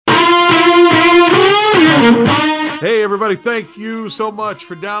Hey, everybody, thank you so much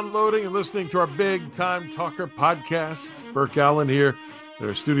for downloading and listening to our Big Time Talker podcast. Burke Allen here at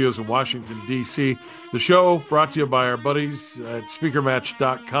our studios in Washington, D.C. The show brought to you by our buddies at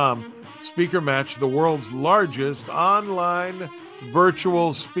SpeakerMatch.com. Speaker Match, the world's largest online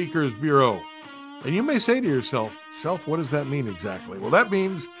virtual speakers bureau. And you may say to yourself, what does that mean exactly? Well, that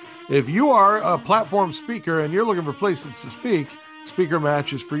means if you are a platform speaker and you're looking for places to speak, Speaker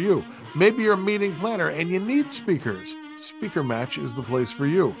Match is for you. Maybe you're a meeting planner and you need speakers. Speaker Match is the place for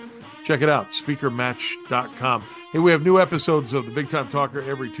you. Check it out, speakermatch.com. Hey, we have new episodes of the Big Time Talker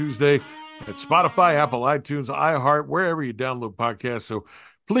every Tuesday at Spotify, Apple, iTunes, iHeart, wherever you download podcasts. So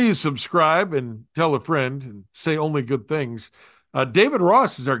please subscribe and tell a friend and say only good things. David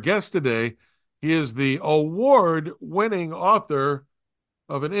Ross is our guest today. He is the award-winning author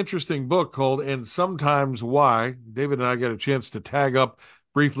of an interesting book called And Sometimes Why. David and I got a chance to tag up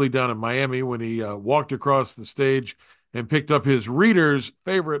briefly down in Miami when he walked across the stage and picked up his reader's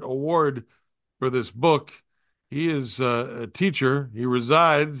favorite award for this book. He is a teacher. He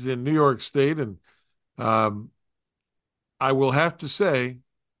resides in New York State. And I will have to say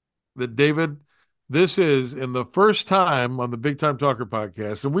that, David, this is in the first time on the Big Time Talker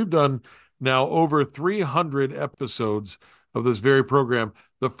podcast, and we've done now over 300 episodes of this very program,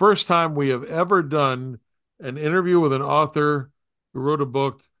 the first time we have ever done an interview with an author who wrote a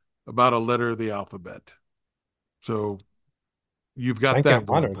book about a letter of the alphabet. So you've got Thank you. that I'm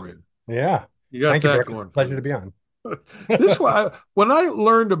going honored. for you. Yeah. You got Thank you, that Burke. It's a going for pleasure to you. be on. This why when I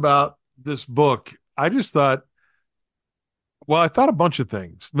learned about this book, I just thought, well, I thought a bunch of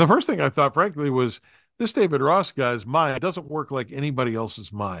things. The first thing I thought, frankly, was this David Ross guy's mind doesn't work like anybody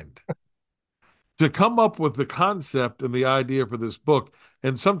else's mind. To come up with the concept and the idea for this book,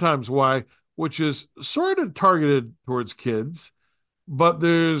 and sometimes why, which is sort of targeted towards kids, but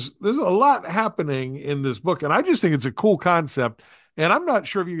there's a lot happening in this book, and I just think it's a cool concept. And I'm not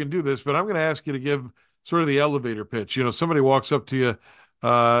sure if you can do this, but I'm going to ask you to give sort of the elevator pitch. You know, somebody walks up to you,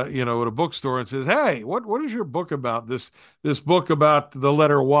 at a bookstore and says, "Hey, what is your book about? This book about the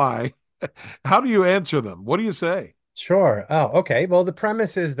letter Y." How do you answer them? What do you say? Sure. Oh, okay. Well, the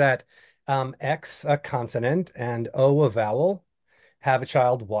premise is that X, a consonant, and O, a vowel, have a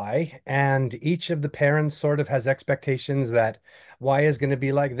child Y, and each of the parents sort of has expectations that Y is going to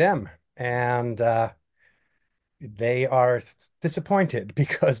be like them. And they are disappointed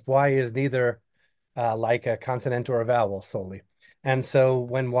because Y is neither like a consonant or a vowel solely. And so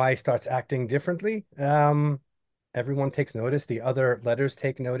when Y starts acting differently, everyone takes notice, the other letters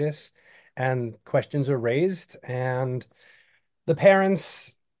take notice, and questions are raised, and the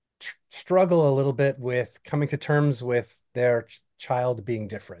parents struggle a little bit with coming to terms with their child being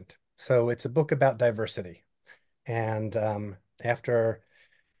different. So it's a book about diversity. And after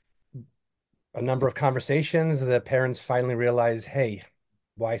a number of conversations, the parents finally realize, hey,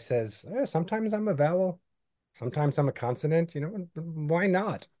 Y says, sometimes I'm a vowel, sometimes I'm a consonant, why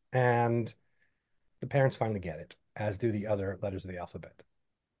not? And the parents finally get it, as do the other letters of the alphabet.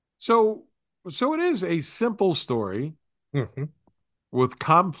 So, so it is a simple story Hmm. with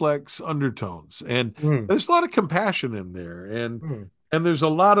complex undertones, and Mm. there's a lot of compassion in there, Mm. and there's a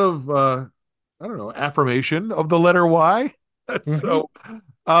lot of I don't know, affirmation of the letter Y. Hmm. So,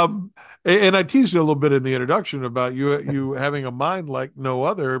 um, and I teased you a little bit in the introduction about you having a mind like no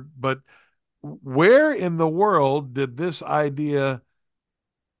other, but where in the world did this idea?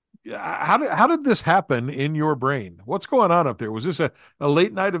 How did this happen in your brain? What's going on up there? Was this a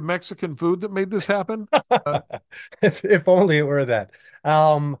late night of Mexican food that made this happen? Uh, If only it were that.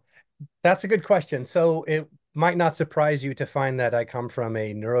 Um, that's a good question. So it might not surprise you to find that I come from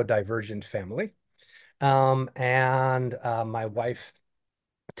a neurodivergent family. And my wife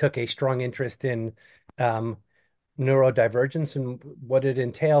took a strong interest in um, neurodivergence and what it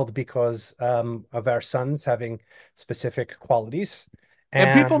entailed because of our sons having specific qualities.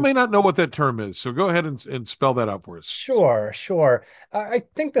 and people And may not know what that term is, so go ahead and spell that out for us. sure, sure. I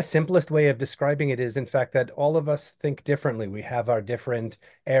think the simplest way of describing it is, in fact, that all of us think differently. We have our different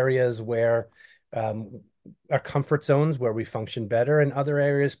areas where um, our comfort zones where we function better, and other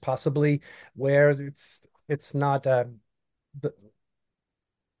areas possibly where it's not. But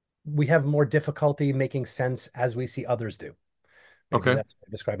we have more difficulty making sense as we see others do. Maybe Okay. that's what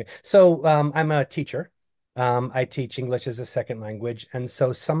I'm describing. So I'm a teacher. I teach English as a second language, and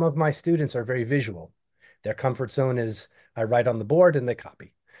so some of my students are very visual. Their comfort zone is I write on the board and they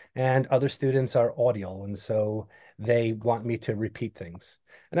copy. And other students are audio, and so they want me to repeat things.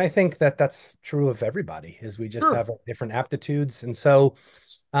 And I think that that's true of everybody, is we just Sure. have different aptitudes. And so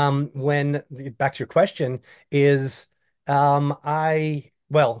when back to your question is I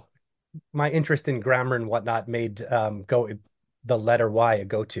well, my interest in grammar and whatnot made go the letter Y a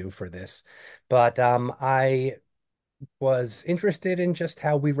go-to for this. But I was interested in just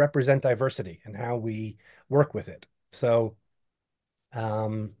how we represent diversity and how we work with it. So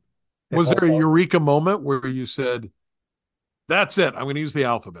um, it Was there a also, eureka moment where you said, "That's it. I'm going to use the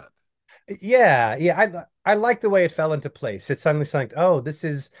alphabet"? yeah, yeah, I like the way it fell into place. It's suddenly like, oh, this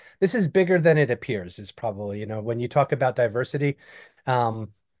is bigger than it appears. Is probably, when you talk about diversity,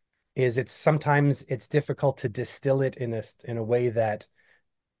 um, is it's sometimes it's difficult to distill it in a way that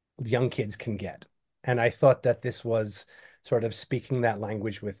young kids can get. And I thought that this was sort of speaking that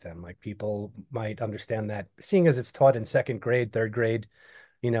language with them. Like people might understand that, seeing as it's taught in second grade, third grade,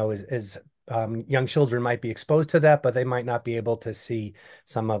 is young children might be exposed to that, but they might not be able to see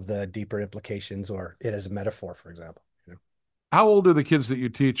some of the deeper implications or it as a metaphor, for example. How old are the kids that you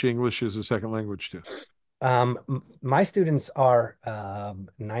teach English as a second language to? My students are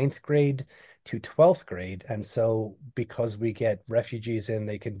ninth grade to 12th grade. And so because we get refugees in,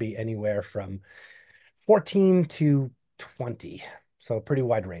 they can be anywhere from 14 to 20. So a pretty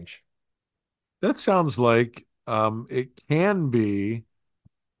wide range. That sounds like it can be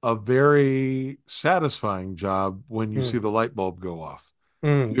a very satisfying job when you see Mm, the light bulb go off.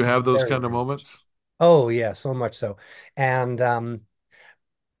 Do you have those very, kind of very much. moments? Oh, yeah, so much so. And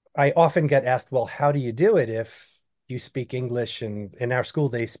I often get asked, well, how do you do it if you speak English and in our school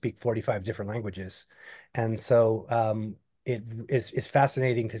they speak 45 different languages. And so it is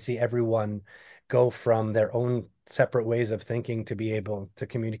fascinating to see everyone go from their own separate ways of thinking to be able to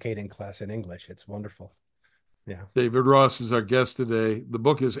communicate in class in English. It's wonderful. Yeah. David Ross is our guest today. The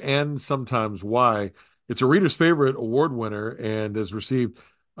book is And Sometimes Why. It's a reader's favorite award winner and has received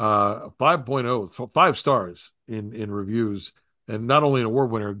 5.0, 5 stars in reviews. And not only an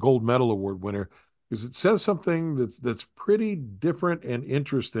award winner, a gold medal award winner, because it says something that's pretty different and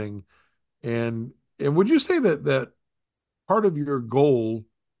interesting. And would you say that part of your goal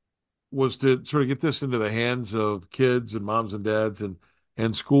was to sort of get this into the hands of kids and moms and dads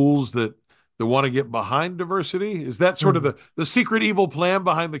and schools that want to get behind diversity? Is that sort of Hmm. the secret evil plan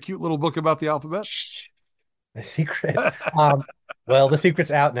behind the cute little book about the alphabet? A secret. Well, the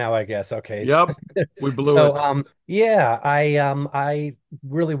secret's out now, I guess. Okay. Yep, we blew So, it. yeah, I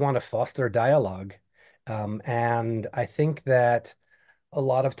really want to foster dialogue. And I think that a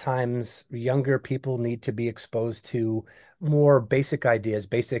lot of times younger people need to be exposed to more basic ideas,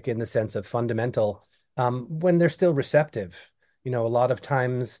 basic in the sense of fundamental, when they're still receptive. A lot of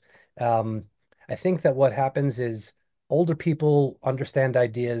times, um, I think that what happens is older people understand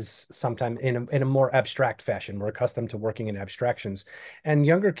ideas sometimes in a more abstract fashion. We're accustomed to working in abstractions, and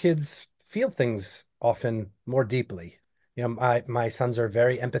younger kids feel things often more deeply. My sons are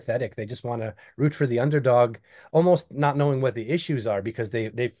very empathetic. They just want to root for the underdog, almost not knowing what the issues are because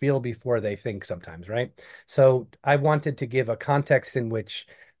they feel before they think sometimes, right? So I wanted to give a context in which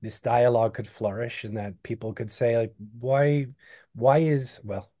this dialogue could flourish and that people could say, like, why is,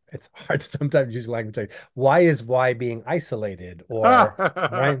 well, it's hard to sometimes use language like, why is why being isolated, or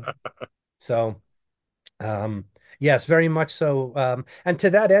right? So yes, very much so. And to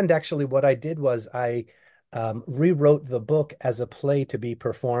that end, actually, what I did was I rewrote the book as a play to be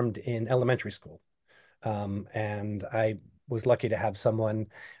performed in elementary school. And I was lucky to have someone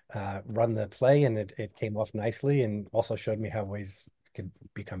run the play, and it came off nicely, and also showed me how ways could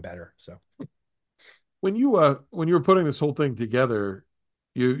become better. So, When you were putting this whole thing together,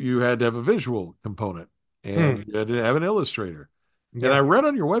 you had to have a visual component and hmm, you had to have an illustrator. And I yeah. read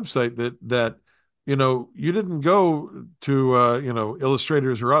on your website that you didn't go to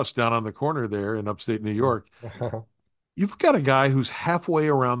Illustrators or Us down on the corner there in upstate New York. You've got a guy who's halfway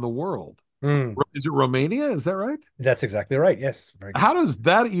around the world. Hmm, Is it Romania? Is that right? that's exactly right. Yes, very good. How does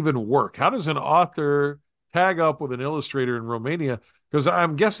that even work? How does an author tag up with an illustrator in Romania? Because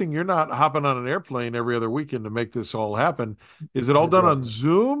I'm guessing you're not hopping on an airplane every other weekend to make this all happen. Is it all done on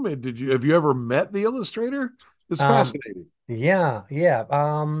Zoom? And have you ever met the illustrator? It's Um, fascinating. yeah, yeah.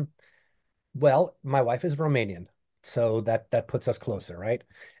 Well, my wife is Romanian, so that puts us closer, right?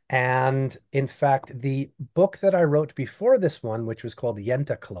 And in fact, the book that I wrote before this one, which was called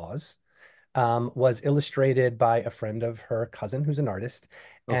Yenta Claus, was illustrated by a friend of her cousin who's an artist.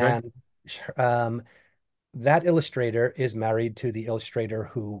 Okay, And um, that illustrator is married to the illustrator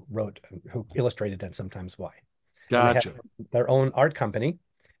who illustrated And Sometimes Why. And they have gotcha. their own art company,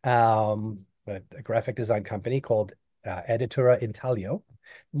 a graphic design company called Editura Intaglio.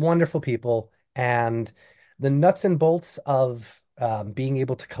 Wonderful people. And the nuts and bolts of being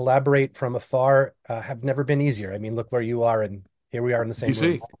able to collaborate from afar have never been easier. I mean, look where you are, and here we are in the same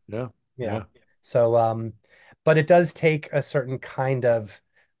room. DC. Yeah, Yeah. yeah. So, but it does take a certain kind of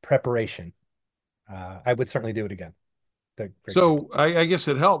preparation. I would certainly do it again. They're great people. So I guess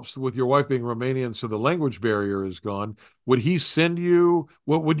it helps with your wife being Romanian, so the language barrier is gone. Would he send you,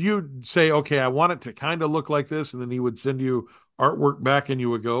 what would you say, okay, I want it to kind of look like this, and then he would send you artwork back and you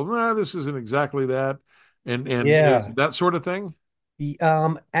would go, nah, this isn't exactly that. And is Yeah. that sort of thing?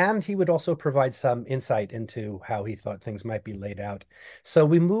 And he would also provide some insight into how he thought things might be laid out. So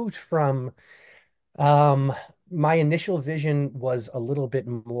we moved from Um, my initial vision was a little bit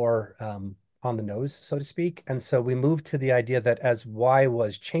more on the nose, so to speak. And so we moved to the idea that as Y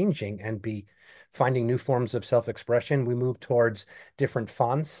was changing and be finding new forms of self-expression, we moved towards different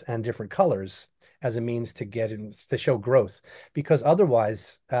fonts and different colors as a means to get in, to show growth. Because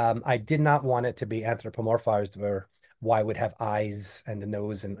otherwise, I did not want it to be anthropomorphized where Y would have eyes and a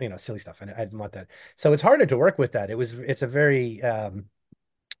nose and silly stuff. And I didn't want that. So it's harder to work with that. It's a very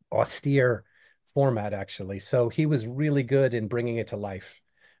austere format actually. So he was really good in bringing it to life.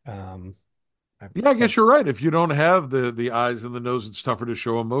 Um, Yeah, I so guess you're right. If you don't have the eyes and the nose, it's tougher to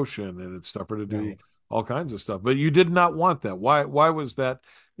show emotion and it's tougher to do right. all kinds of stuff. But you did not want that. Why was that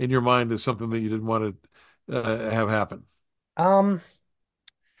in your mind as something that you didn't want to have happen? Um,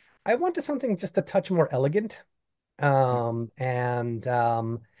 I wanted something just a touch more elegant. And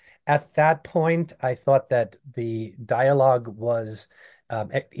At that point, I thought that the dialogue was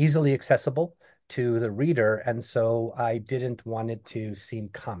easily accessible to the reader, and so I didn't want it to seem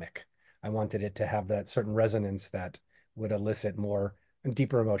comic. I wanted it to have that certain resonance that would elicit more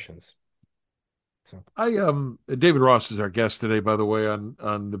deeper emotions. So. I David Ross is our guest today, by the way,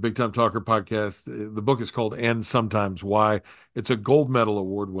 on the Big Time Talker podcast. The book is called "And Sometimes Why." It's a gold medal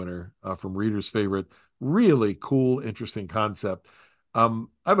award winner from Reader's Favorite. Really cool, interesting concept. I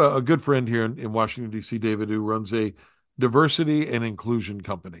have a good friend here in Washington D.C., David, who runs a diversity and inclusion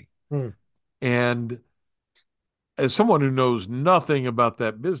company. Hmm. And as someone who knows nothing about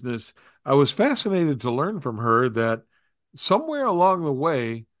that business, I was fascinated to learn from her that somewhere along the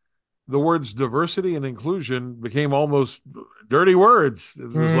way the words diversity and inclusion became almost dirty words. It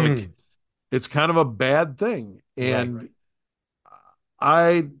was like Hmm. it's kind of a bad thing. Right. And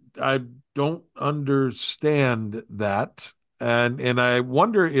I don't understand that. And I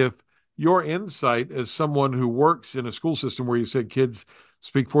wonder if your insight as someone who works in a school system where you said kids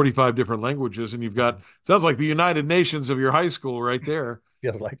speak 45 different languages and you've got sounds like the United Nations of your high school right there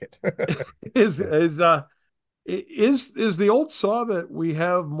Feels like it. is Yeah. is the old saw that we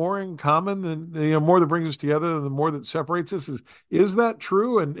have more in common than more that brings us together than the more that separates us? Is that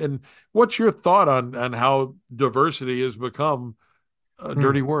true? And what's your thought on how diversity has become a Hmm.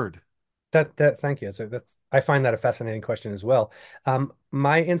 dirty word? That thank you. So that's I find that a fascinating question as well.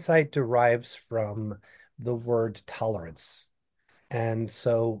 My insight derives from the word tolerance. And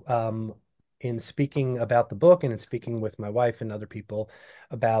so in speaking about the book and in speaking with my wife and other people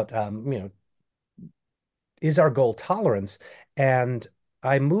about is our goal tolerance? And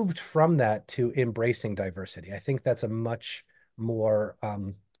I moved from that to embracing diversity. I think that's a much more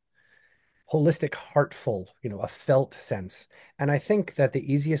holistic, heartful, a felt sense. And I think that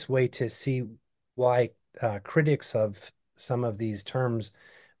the easiest way to see why critics of some of these terms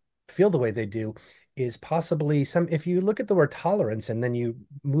feel the way they do is possibly if you look at the word tolerance and then you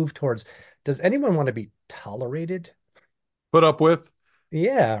move towards, does anyone want to be tolerated? Put up with?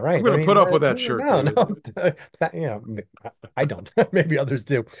 Yeah, I'm right. going I to put mean, up with that shirt, no, David. no, I don't. Maybe others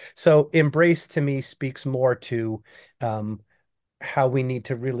do. So embrace to me speaks more to um, how we need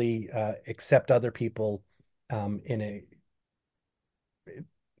to really accept other people in a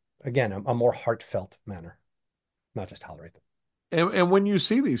more heartfelt manner, not just tolerate And when you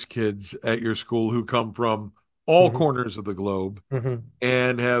see these kids at your school who come from all them. corners of the globe Hmm. Hmm.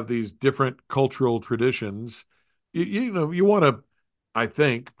 and have these different cultural traditions, you want to, I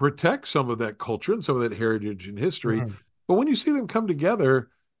think, protect some of that culture and some of that heritage and history. Hmm. But when you see them come together,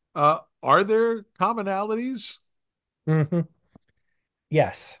 are there commonalities? Hmm.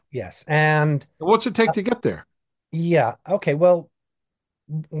 Yes, yes. And What's it take uh, to get there? yeah, okay. Well,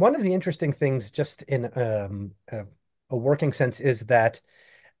 one of the interesting things, just in a working sense, is that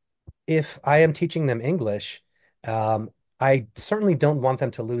if I am teaching them English, um, I certainly don't want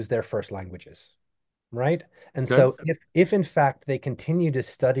them to lose their first languages, right? And Okay. so if in fact they continue to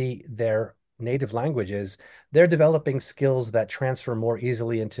study their native languages, they're developing skills that transfer more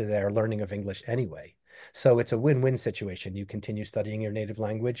easily into their learning of English anyway. So it's a win-win situation. You continue studying your native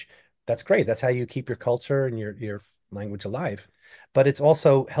language. That's great. That's how you keep your culture and your language alive. But it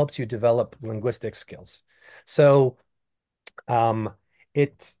also helps you develop linguistic skills. So um,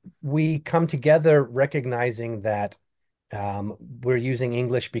 it we come together recognizing that we're using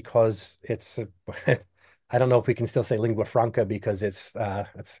English because it's I don't know if we can still say lingua franca because it's a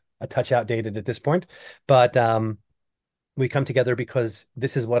touch outdated at this point, but we come together because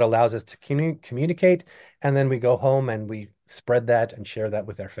this is what allows us to communicate, and then we go home and we spread that and share that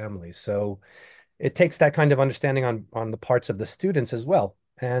with our families. So it takes that kind of understanding on the parts of the students as well,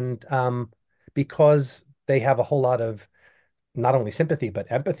 and because they have a whole lot of not only sympathy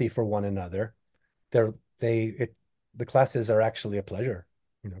but empathy for one another, they're they it the classes are actually a pleasure.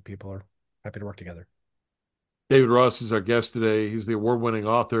 People are happy to work together. David Ross is our guest today. He's the award-winning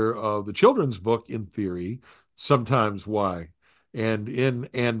author of the children's book, In Theory, Sometimes Why,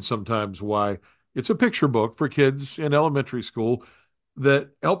 and Sometimes Why. It's a picture book for kids in elementary school that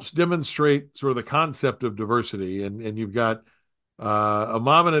helps demonstrate sort of the concept of diversity. And you've got a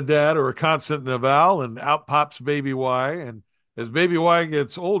mom and a dad or a constant and a vowel, and out pops baby Y. And as baby Y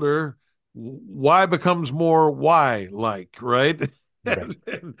gets older, Y becomes more Y like, right? Right. Yeah.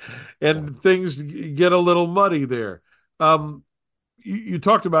 And things get a little muddy there. You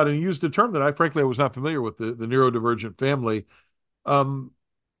talked about and you used a term that I was not familiar with, the neurodivergent family. Um,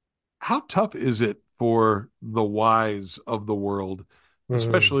 how tough is it for the whys of the world, Mhm.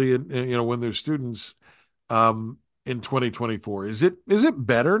 especially when there's students in 2024? Is it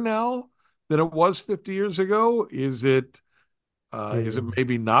better now than it was 50 years ago? Is it Mhm.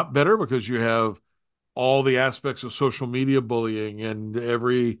 maybe not better because you have all the aspects of social media bullying, and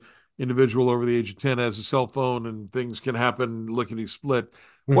every individual over the age of 10 has a cell phone and things can happen lickety split?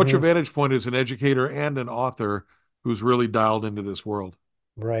 What's your Mhm. vantage point as an educator and an author who's really dialed into this world?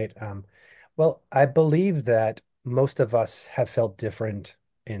 Right. Well, I believe that most of us have felt different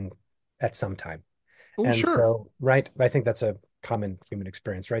in at some time. Oh, And sure. so, right, I think that's a common human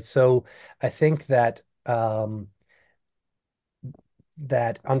experience, right? So I think that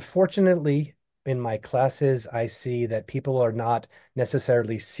unfortunately in my classes, I see that people are not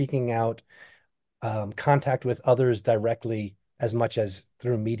necessarily seeking out contact with others directly as much as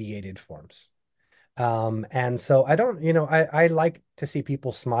through mediated forms. And so I don't, I like to see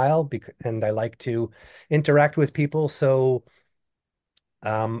people smile and I like to interact with people. So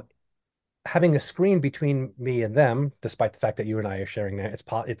um, having a screen between me and them, despite the fact that you and I are sharing that,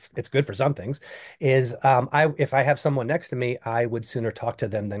 it's good for some things, is I if I have someone next to me, I would sooner talk to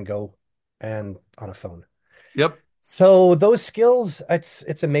them than go and on a phone. Yep. So those skills,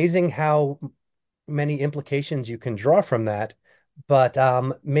 it's amazing how many implications you can draw from that. But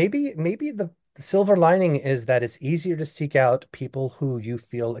maybe the silver lining is that it's easier to seek out people who you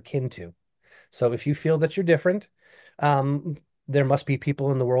feel akin to. So if you feel that you're different, um, there must be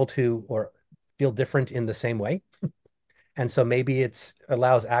people in the world who or feel different in the same way. And so maybe it's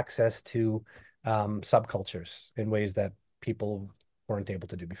allows access to subcultures in ways that people weren't able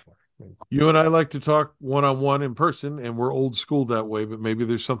to do before. You and I like to talk one on one in person, and we're old school that way, but maybe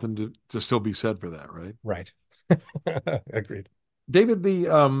there's something to still be said for that, right? Right. Agreed. David,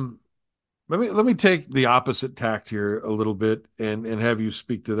 let me take the opposite tact here a little bit and have you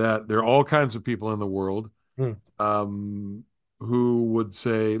speak to that. There are all kinds of people in the world Hmm. um, who would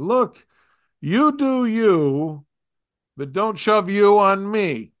say, "Look, you do you, but don't shove you on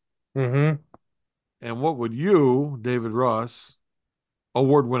me." Hmm. And what would you, David Ross,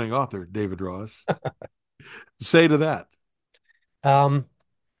 award-winning author David Ross, say to that? Um,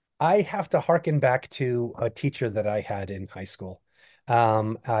 I have to harken back to a teacher that I had in high school.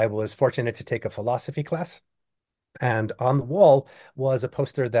 I was fortunate to take a philosophy class, and on the wall was a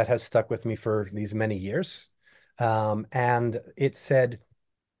poster that has stuck with me for these many years. And it said,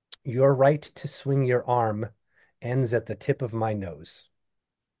 "Your right to swing your arm ends at the tip of my nose."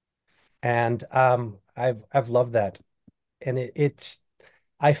 And I've loved that. And it's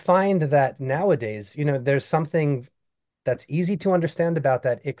I find that nowadays, there's something that's easy to understand about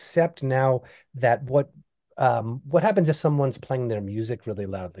that, except now that what happens if someone's playing their music really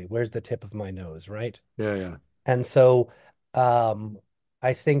loudly? Where's the tip of my nose, right? Yeah, yeah. And so um,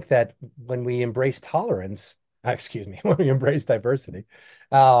 I think that when we embrace tolerance, excuse me, when we embrace diversity,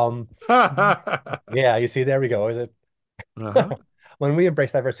 um, yeah, you see, there we go. Is it Uh-huh. when we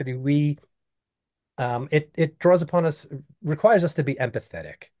embrace diversity, it draws upon us, requires us to be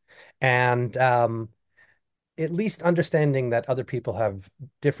empathetic, and at least understanding that other people have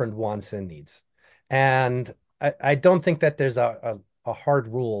different wants and needs. And I don't think that there's a hard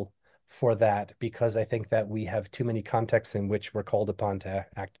rule for that because I think that we have too many contexts in which we're called upon to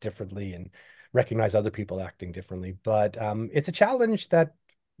act differently and recognize other people acting differently. But it's a challenge that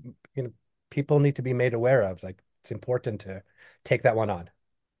you know people need to be made aware of. Like it's important to take that one on.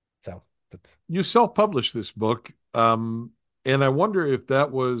 So that's You self-published this book, and I wonder if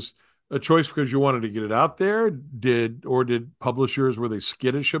that was a choice because you wanted to get it out there. Did publishers, were they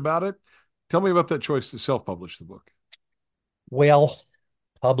skittish about it? Tell me about that choice to self-publish the book. Well,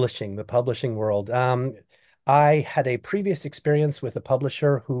 the publishing world. I had a previous experience with a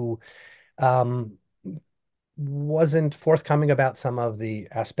publisher who um, wasn't forthcoming about some of the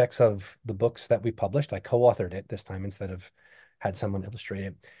aspects of the books that we published. I co-authored it this time instead of had someone illustrate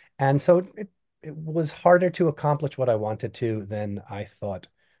it. And so it was harder to accomplish what I wanted to than I thought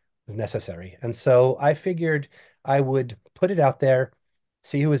was necessary. And so I figured I would put it out there,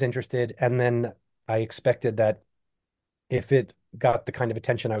 see who was interested, and then I expected that if it got the kind of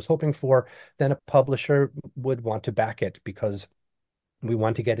attention I was hoping for, then a publisher would want to back it because we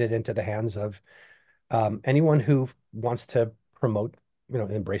want to get it into the hands of anyone who wants to promote,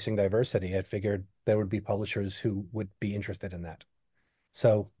 embracing diversity. I figured there would be publishers who would be interested in that.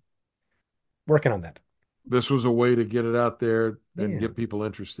 So working on that. This was a way to get it out there and Yeah. get people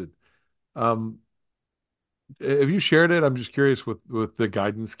interested. Um, have you shared it? I'm just curious with the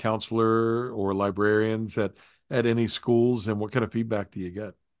guidance counselor or librarians at any schools, and what kind of feedback do you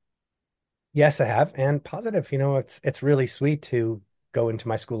get? Yes, I have, and positive. It's really sweet to go into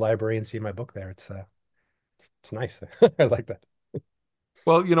my school library and see my book there. It's nice. I like that.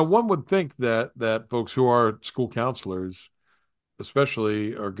 Well, one would think that folks who are school counselors,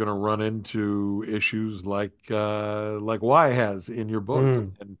 especially, are going to run into issues like Y has in your book,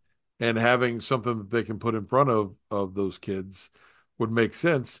 Mm, and having something that they can put in front of those kids would make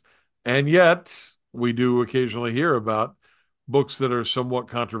sense. And yet, we do occasionally hear about books that are somewhat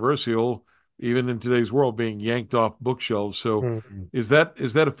controversial, even in today's world, being yanked off bookshelves. So, mm. is that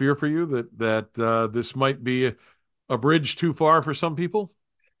a fear for you that this might be a bridge too far for some people?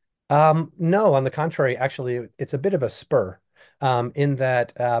 No, on the contrary, actually, it's a bit of a spur, in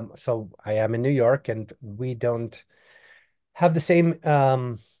that, so I am in New York and we don't have the same,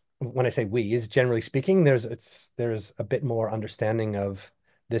 when I say we, is generally speaking, there's a bit more understanding of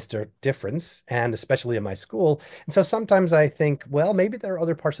this difference, and especially in my school. And so sometimes I think, well, maybe there are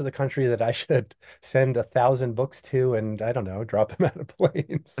other parts of the country that I should send 1,000 books to, and I don't know, drop them out of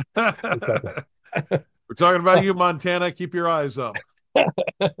planes. And so, We're talking about you, Montana. Keep your eyes up.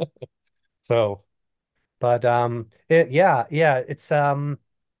 so, but yeah, it's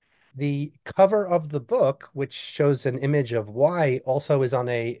the cover of the book, which shows an image of Y, also is on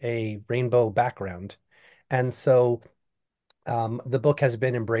a rainbow background. And so the book has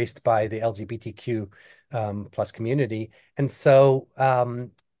been embraced by the LGBTQ plus community. And so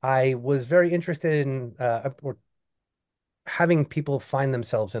I was very interested in or having people find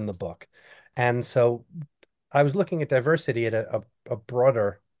themselves in the book. And so I was looking at diversity at a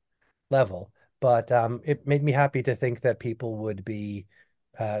broader level, but it made me happy to think that people would be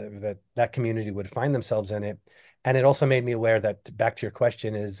that community would find themselves in it. And it also made me aware that, back to your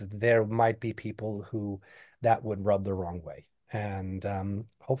question, is there might be people who that would rub the wrong way. And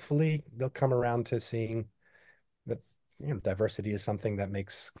hopefully they'll come around to seeing that diversity is something that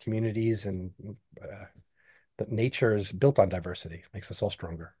makes communities, and that nature is built on diversity, makes us all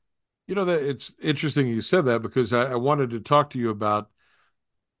stronger. That it's interesting you said that, because I wanted to talk to you about,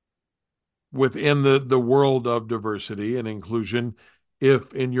 within the world of diversity and inclusion,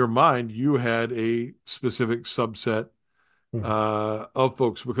 if in your mind you had a specific subset Mm, of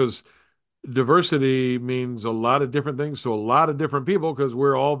folks, because diversity means a lot of different things to a lot of different people, because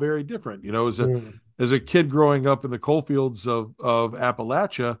we're all very different. mm, As a kid growing up in the coal fields of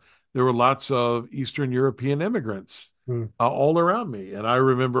Appalachia, there were lots of Eastern European immigrants mm, all around me, and I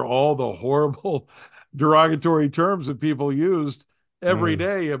remember all the horrible derogatory terms that people used every mm.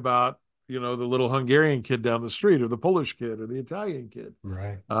 day about the little Hungarian kid down the street, or the Polish kid, or the Italian kid,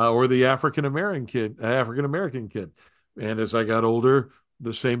 Right. or the African American kid. And as I got older,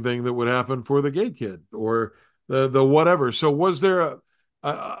 the same thing that would happen for the gay kid, or the whatever. So was there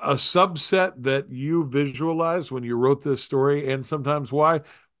a subset that you visualized when you wrote this story, and sometimes why?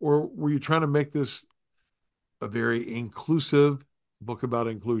 Or were you trying to make this a very inclusive book about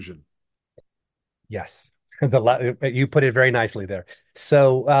inclusion? Yes. You put it very nicely there.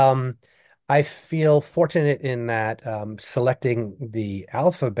 So I feel fortunate in that selecting the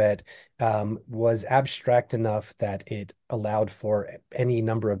alphabet was abstract enough that it allowed for any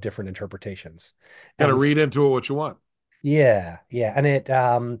number of different interpretations. Kind of And read into it what you want. yeah, yeah. And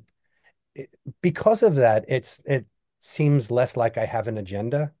it, because of that, it seems less like I have an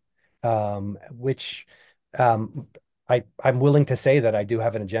agenda, which um, I'm willing to say that I do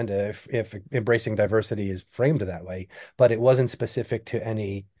have an agenda if embracing diversity is framed that way, but it wasn't specific to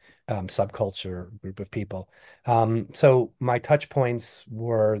any subculture group of people. So my touch points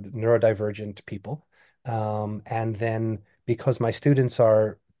were neurodivergent people, and then because my students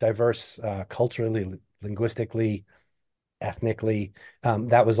are diverse culturally, linguistically, ethnically.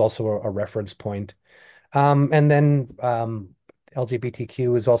 That was also a reference point. And then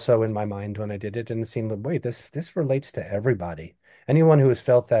LGBTQ was also in my mind when I did it, and it seemed like, wait, this relates to everybody. Anyone who has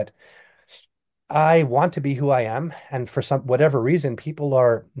felt that I want to be who I am, and for some whatever reason, people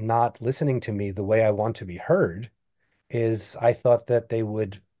are not listening to me the way I want to be heard, is I thought that they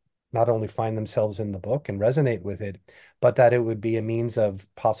would not only find themselves in the book and resonate with it, but that it would be a means of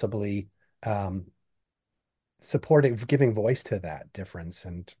possibly um, supporting, giving voice to that difference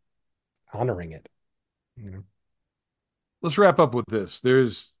and honoring it. You know? Let's wrap up with this.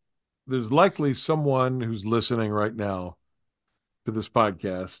 There's likely someone who's listening right now to this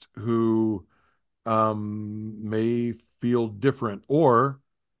podcast who may feel different or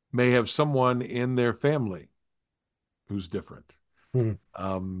may have someone in their family who's different. Mhm.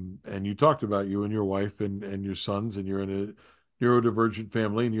 And you talked about you and your wife and your sons, and you're in a neurodivergent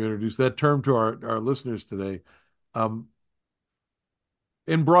family, and you introduced that term to our listeners today. Um,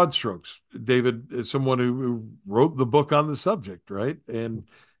 in broad strokes, David is someone who wrote the book on the subject, right? And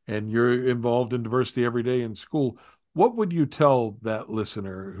you're involved in diversity every day in school. What would you tell that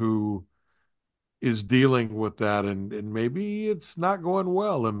listener who is dealing with that, and maybe it's not going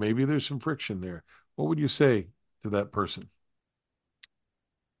well, and maybe there's some friction there? What would you say to that person?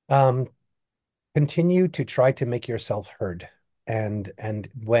 Um, Continue to try to make yourself heard. And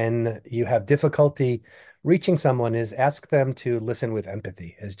when you have difficulty reaching someone, is ask them to listen with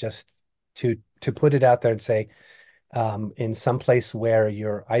empathy, is just to put it out there and say, in some place where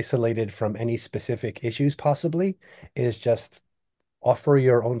you're isolated from any specific issues, possibly, is just offer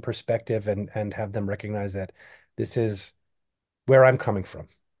your own perspective and have them recognize that this is where I'm coming from.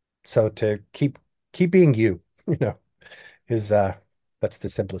 So to keep being you, you know, is that's the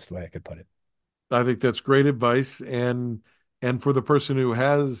simplest way I could put it. I think that's great advice. And for the person who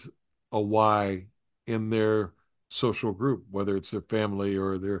has a why in their social group, whether it's their family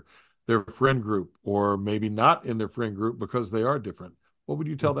or their friend group, or maybe not in their friend group because they are different, what would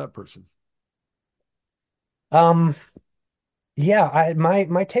you tell that person? Um, yeah,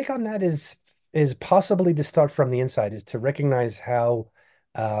 my take on that is possibly to start from the inside, is to recognize how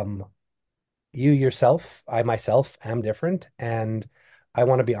um you yourself, I myself am different, and I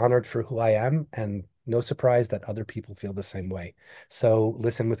want to be honored for who I am, and no surprise that other people feel the same way. So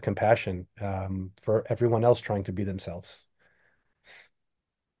listen with compassion for everyone else trying to be themselves.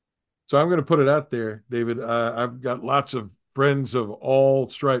 So I'm going to put it out there, David. I've got lots of friends of all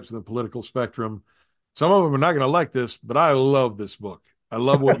stripes in the political spectrum. Some of them are not going to like this, but I love this book. I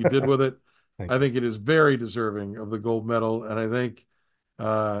love what you did with it. Thank I you. think it is very deserving of the gold medal. And I think,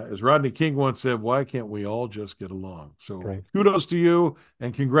 as Rodney King once said, why can't we all just get along? So Great. kudos to you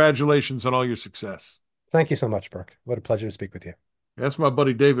and congratulations on all your success. Thank you so much, Burke. What a pleasure to speak with you. That's my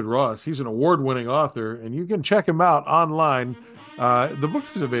buddy David Ross. He's an award-winning author, and you can check him out online. The book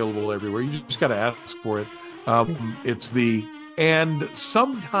is available everywhere. You just got to ask for it. It's the And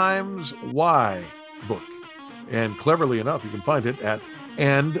Sometimes Why book. And cleverly enough, you can find it at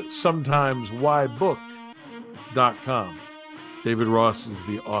andsometimeswhybook.com. David Ross is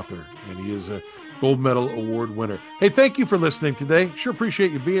the author, and he is a Gold Medal Award winner. Hey, thank you for listening today. Sure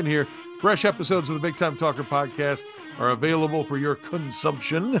appreciate you being here. Fresh episodes of the Big Time Talker podcast are available for your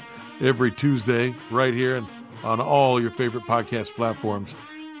consumption every Tuesday right here and on all your favorite podcast platforms.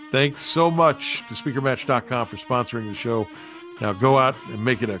 Thanks so much to SpeakerMatch.com for sponsoring the show. Now go out and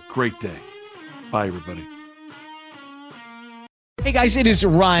make it a great day. Bye, everybody. Hey guys, it is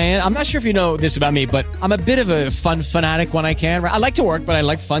Ryan. I'm not sure if you know this about me, but I'm a bit of a fun fanatic when I can. I like to work, but I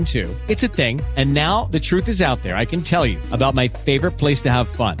like fun too. It's a thing. And now the truth is out there. I can tell you about my favorite place to have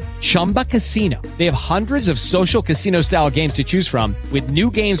fun. Chumba Casino. They have hundreds of social casino style games to choose from with new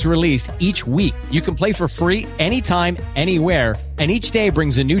games released each week. You can play for free anytime, anywhere. And each day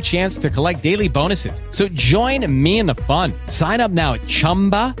brings a new chance to collect daily bonuses. So join me in the fun. Sign up now at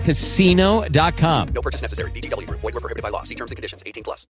ChumbaCasino.com. No purchase necessary. VGW Group. Void where prohibited by law. See terms and conditions. 18+.